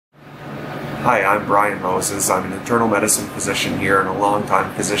Hi, I'm Brian Moses. I'm an internal medicine physician here and a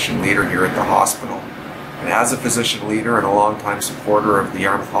longtime physician leader here at the hospital. And as a physician leader and a longtime supporter of the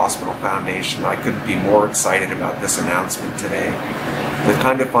Yarmouth Hospital Foundation, I couldn't be more excited about this announcement today. The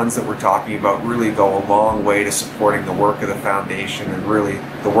kind of funds that we're talking about really go a long way to supporting the work of the foundation and really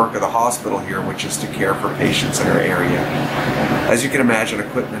the work of the hospital here, which is to care for patients in our area. As you can imagine,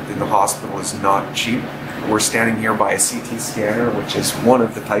 equipment in the hospital is not cheap. We're standing here by a CT scanner, which is one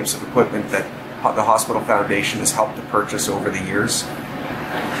of the types of equipment that the Hospital Foundation has helped to purchase over the years.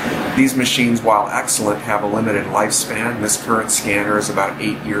 These machines, while excellent, have a limited lifespan. This current scanner is about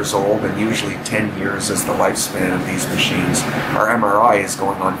 8 years old, and usually 10 years is the lifespan of these machines. Our MRI is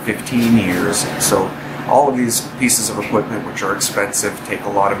going on 15 years, so all of these pieces of equipment, which are expensive, take a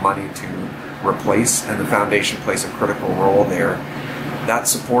lot of money to replace, and the foundation plays a critical role there. That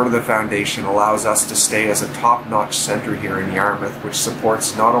support of the foundation allows us to stay as a top-notch center here in Yarmouth, which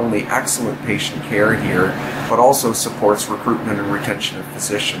supports not only excellent patient care here, but also supports recruitment and retention of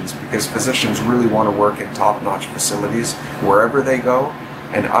physicians, because physicians really want to work in top-notch facilities wherever they go,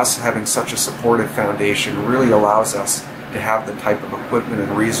 and us having such a supportive foundation really allows us to have the type of equipment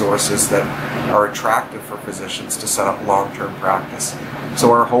and resources that are attractive for physicians to set up long-term practice.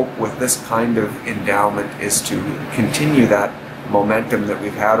 So our hope with this kind of endowment is to continue that momentum that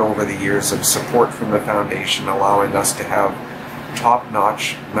we've had over the years of support from the foundation, allowing us to have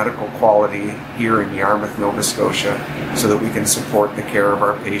top-notch medical quality here in Yarmouth, Nova Scotia, so that we can support the care of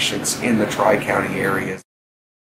our patients in the Tri-County areas.